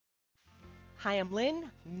Hi, I'm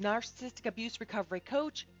Lynn, narcissistic abuse recovery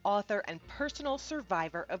coach, author, and personal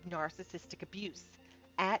survivor of narcissistic abuse.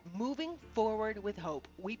 At Moving Forward with Hope,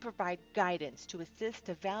 we provide guidance to assist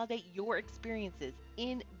to validate your experiences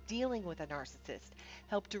in dealing with a narcissist,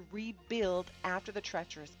 help to rebuild after the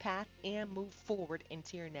treacherous path, and move forward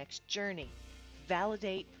into your next journey.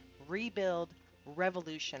 Validate, rebuild,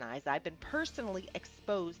 revolutionize. I've been personally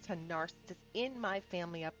exposed to narcissists in my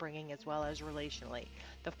family upbringing as well as relationally.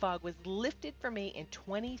 The fog was lifted for me in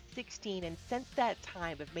 2016, and since that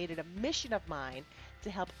time, I've made it a mission of mine to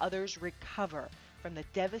help others recover from the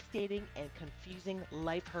devastating and confusing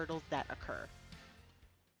life hurdles that occur.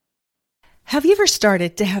 Have you ever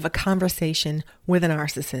started to have a conversation with a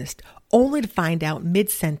narcissist only to find out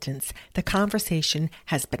mid-sentence the conversation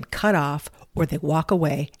has been cut off, or they walk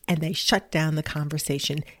away and they shut down the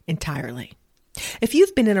conversation entirely? If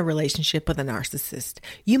you've been in a relationship with a narcissist,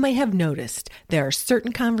 you may have noticed there are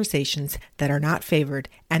certain conversations that are not favored,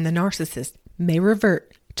 and the narcissist may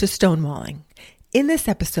revert to stonewalling. In this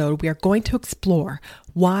episode, we are going to explore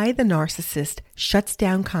why the narcissist shuts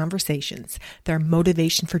down conversations, their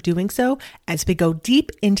motivation for doing so, as we go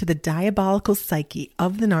deep into the diabolical psyche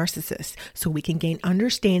of the narcissist so we can gain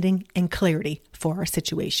understanding and clarity for our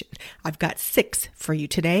situation. I've got 6 for you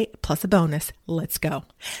today, plus a bonus. Let's go.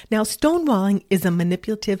 Now, stonewalling is a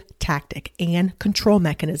manipulative tactic and control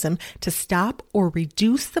mechanism to stop or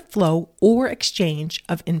reduce the flow or exchange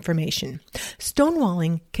of information.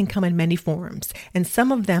 Stonewalling can come in many forms, and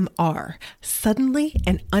some of them are suddenly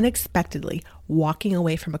and unexpectedly walking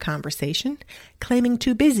away from a conversation, claiming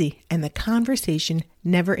too busy, and the conversation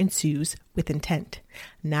never ensues with intent,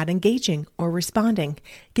 not engaging or responding,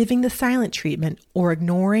 giving the silent treatment, or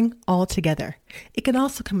ignoring altogether. It can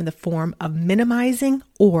also come in the form of minimizing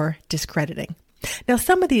or discrediting. Now,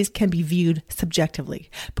 some of these can be viewed subjectively,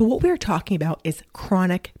 but what we're talking about is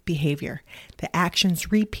chronic behavior. The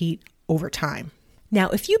actions repeat over time. Now,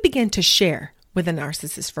 if you begin to share with a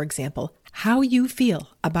narcissist, for example, how you feel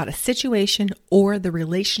about a situation or the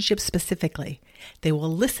relationship specifically, they will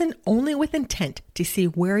listen only with intent to see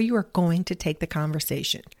where you are going to take the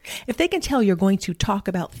conversation. If they can tell you're going to talk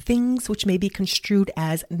about things which may be construed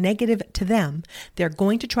as negative to them, they're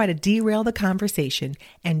going to try to derail the conversation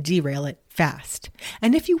and derail it fast.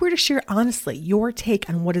 And if you were to share honestly your take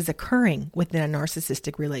on what is occurring within a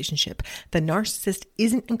narcissistic relationship, the narcissist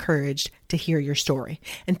isn't encouraged to hear your story.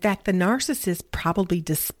 In fact, the narcissist probably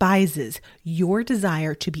despises your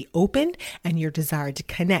desire to be open and your desire to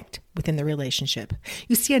connect within the relationship.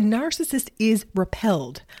 You see, a narcissist is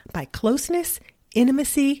repelled by closeness,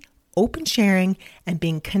 intimacy, open sharing, and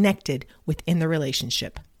being connected within the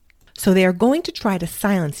relationship. So they are going to try to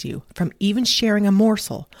silence you from even sharing a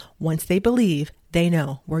morsel once they believe they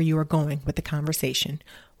know where you are going with the conversation.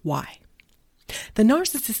 Why? The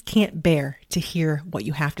narcissist can't bear to hear what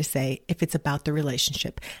you have to say if it's about the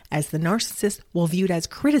relationship, as the narcissist will view it as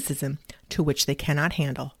criticism to which they cannot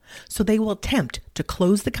handle. So they will attempt to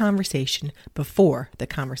close the conversation before the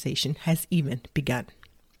conversation has even begun.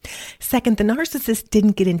 Second, the narcissist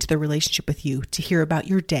didn't get into the relationship with you to hear about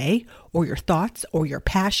your day or your thoughts or your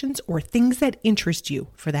passions or things that interest you,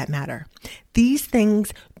 for that matter. These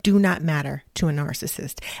things do not matter to a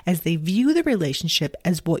narcissist, as they view the relationship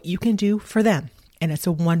as what you can do for them, and it's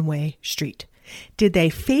a one-way street. Did they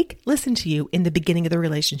fake listen to you in the beginning of the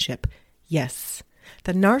relationship? Yes.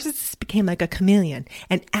 The narcissist became like a chameleon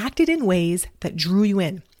and acted in ways that drew you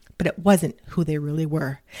in, but it wasn't who they really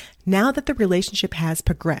were. Now that the relationship has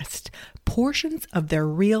progressed, portions of their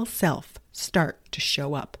real self start to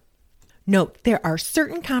show up. Note, there are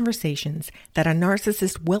certain conversations that a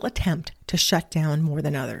narcissist will attempt to shut down more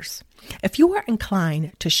than others. If you are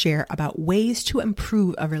inclined to share about ways to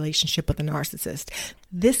improve a relationship with a narcissist,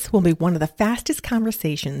 this will be one of the fastest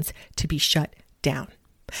conversations to be shut down.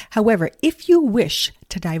 However, if you wish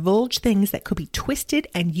to divulge things that could be twisted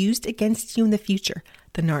and used against you in the future,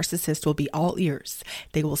 the narcissist will be all ears.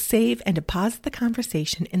 They will save and deposit the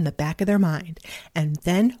conversation in the back of their mind, and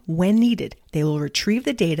then, when needed, they will retrieve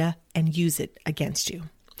the data and use it against you.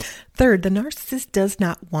 Third, the narcissist does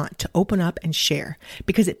not want to open up and share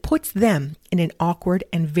because it puts them in an awkward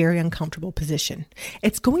and very uncomfortable position.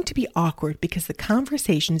 It's going to be awkward because the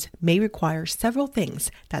conversations may require several things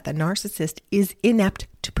that the narcissist is inept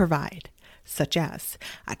to provide, such as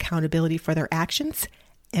accountability for their actions,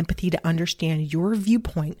 empathy to understand your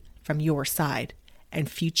viewpoint from your side, and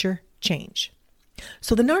future change.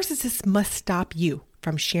 So the narcissist must stop you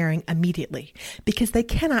from sharing immediately because they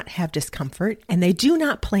cannot have discomfort and they do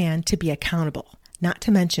not plan to be accountable. Not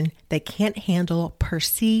to mention, they can't handle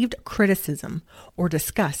perceived criticism or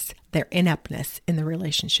discuss their ineptness in the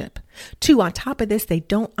relationship. 2, on top of this, they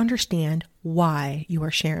don't understand why you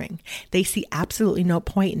are sharing. They see absolutely no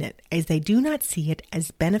point in it, as they do not see it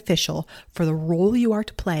as beneficial for the role you are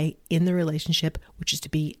to play in the relationship, which is to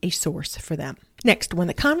be a source for them. Next, when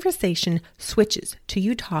the conversation switches to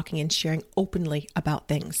you talking and sharing openly about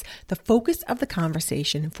things, the focus of the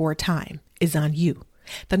conversation for a time is on you.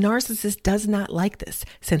 The narcissist does not like this,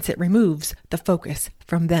 since it removes the focus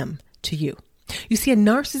from them to you. You see, a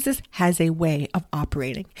narcissist has a way of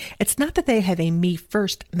operating. It's not that they have a me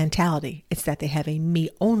first mentality. It's that they have a me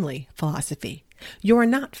only philosophy. You are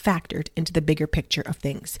not factored into the bigger picture of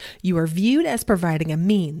things. You are viewed as providing a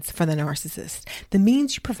means for the narcissist. The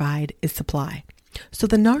means you provide is supply. So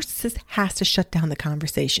the narcissist has to shut down the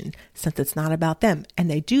conversation, since it's not about them, and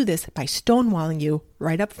they do this by stonewalling you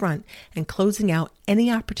right up front and closing out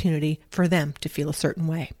any opportunity for them to feel a certain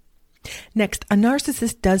way. Next, a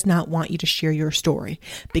narcissist does not want you to share your story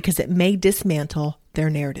because it may dismantle their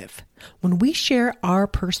narrative. When we share our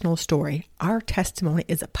personal story, our testimony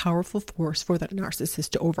is a powerful force for the narcissist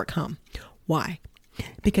to overcome. Why?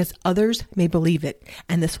 Because others may believe it,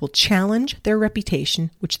 and this will challenge their reputation,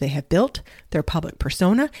 which they have built, their public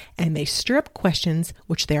persona, and may stir up questions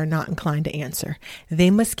which they are not inclined to answer. They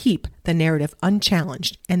must keep the narrative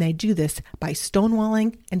unchallenged, and they do this by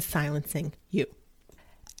stonewalling and silencing you.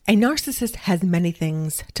 A narcissist has many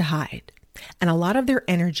things to hide, and a lot of their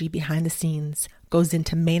energy behind the scenes goes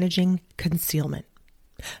into managing concealment.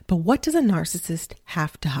 But what does a narcissist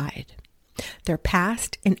have to hide? Their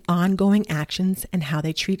past and ongoing actions and how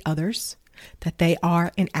they treat others, that they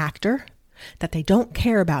are an actor, that they don't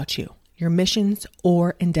care about you, your missions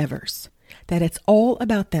or endeavors, that it's all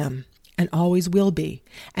about them and always will be,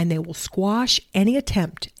 and they will squash any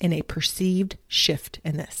attempt in a perceived shift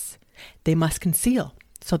in this. They must conceal,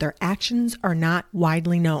 so their actions are not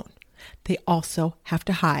widely known. They also have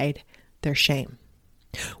to hide their shame.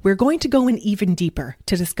 We're going to go in even deeper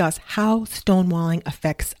to discuss how stonewalling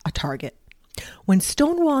affects a target. When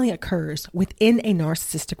stonewalling occurs within a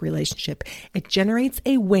narcissistic relationship, it generates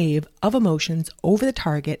a wave of emotions over the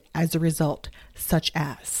target as a result, such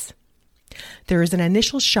as there is an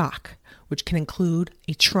initial shock, which can include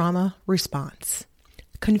a trauma response.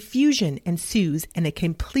 Confusion ensues and a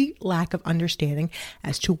complete lack of understanding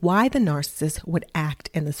as to why the narcissist would act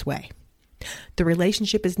in this way. The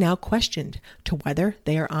relationship is now questioned to whether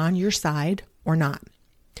they are on your side or not.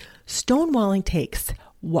 Stonewalling takes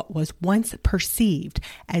what was once perceived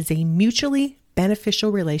as a mutually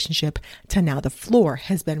beneficial relationship to now the floor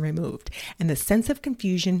has been removed, and the sense of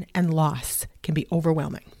confusion and loss can be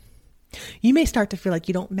overwhelming. You may start to feel like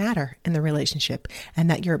you don't matter in the relationship and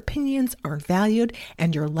that your opinions aren't valued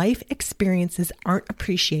and your life experiences aren't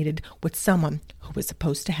appreciated with someone who is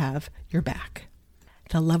supposed to have your back.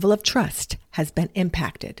 The level of trust has been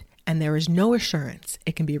impacted and there is no assurance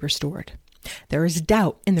it can be restored. There is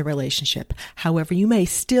doubt in the relationship. However, you may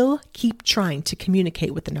still keep trying to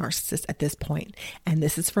communicate with the narcissist at this point, and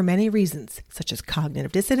this is for many reasons, such as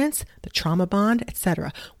cognitive dissonance, the trauma bond,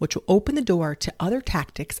 etc., which will open the door to other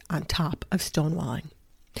tactics on top of stonewalling.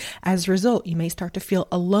 As a result, you may start to feel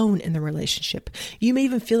alone in the relationship. You may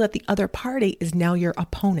even feel that the other party is now your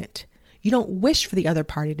opponent. You don't wish for the other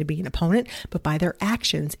party to be an opponent, but by their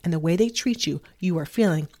actions and the way they treat you, you are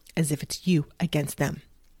feeling as if it's you against them.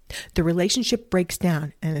 The relationship breaks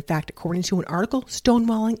down, and in fact, according to an article,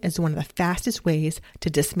 stonewalling is one of the fastest ways to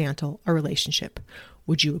dismantle a relationship.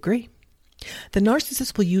 Would you agree? The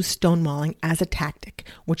narcissist will use stonewalling as a tactic,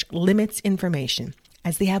 which limits information,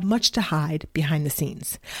 as they have much to hide behind the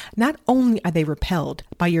scenes. Not only are they repelled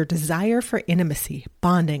by your desire for intimacy,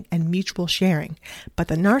 bonding, and mutual sharing, but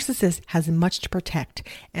the narcissist has much to protect,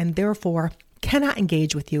 and therefore cannot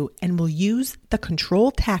engage with you and will use the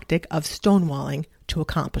control tactic of stonewalling to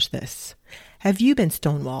accomplish this. Have you been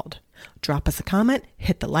stonewalled? Drop us a comment,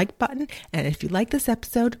 hit the like button, and if you like this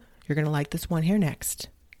episode, you're going to like this one here next.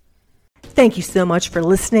 Thank you so much for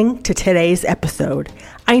listening to today's episode.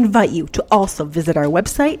 I invite you to also visit our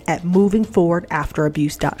website at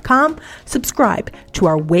movingforwardafterabuse.com, subscribe to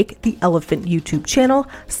our Wake the Elephant YouTube channel,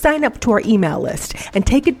 sign up to our email list, and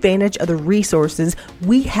take advantage of the resources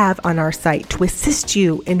we have on our site to assist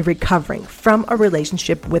you in recovering from a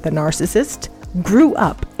relationship with a narcissist, grew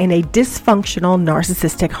up in a dysfunctional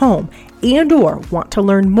narcissistic home, and or want to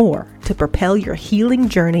learn more to propel your healing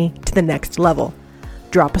journey to the next level.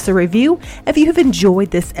 Drop us a review if you have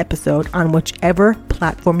enjoyed this episode on whichever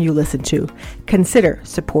platform you listen to. Consider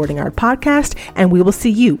supporting our podcast, and we will see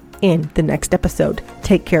you in the next episode.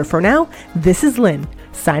 Take care for now. This is Lynn,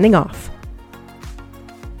 signing off.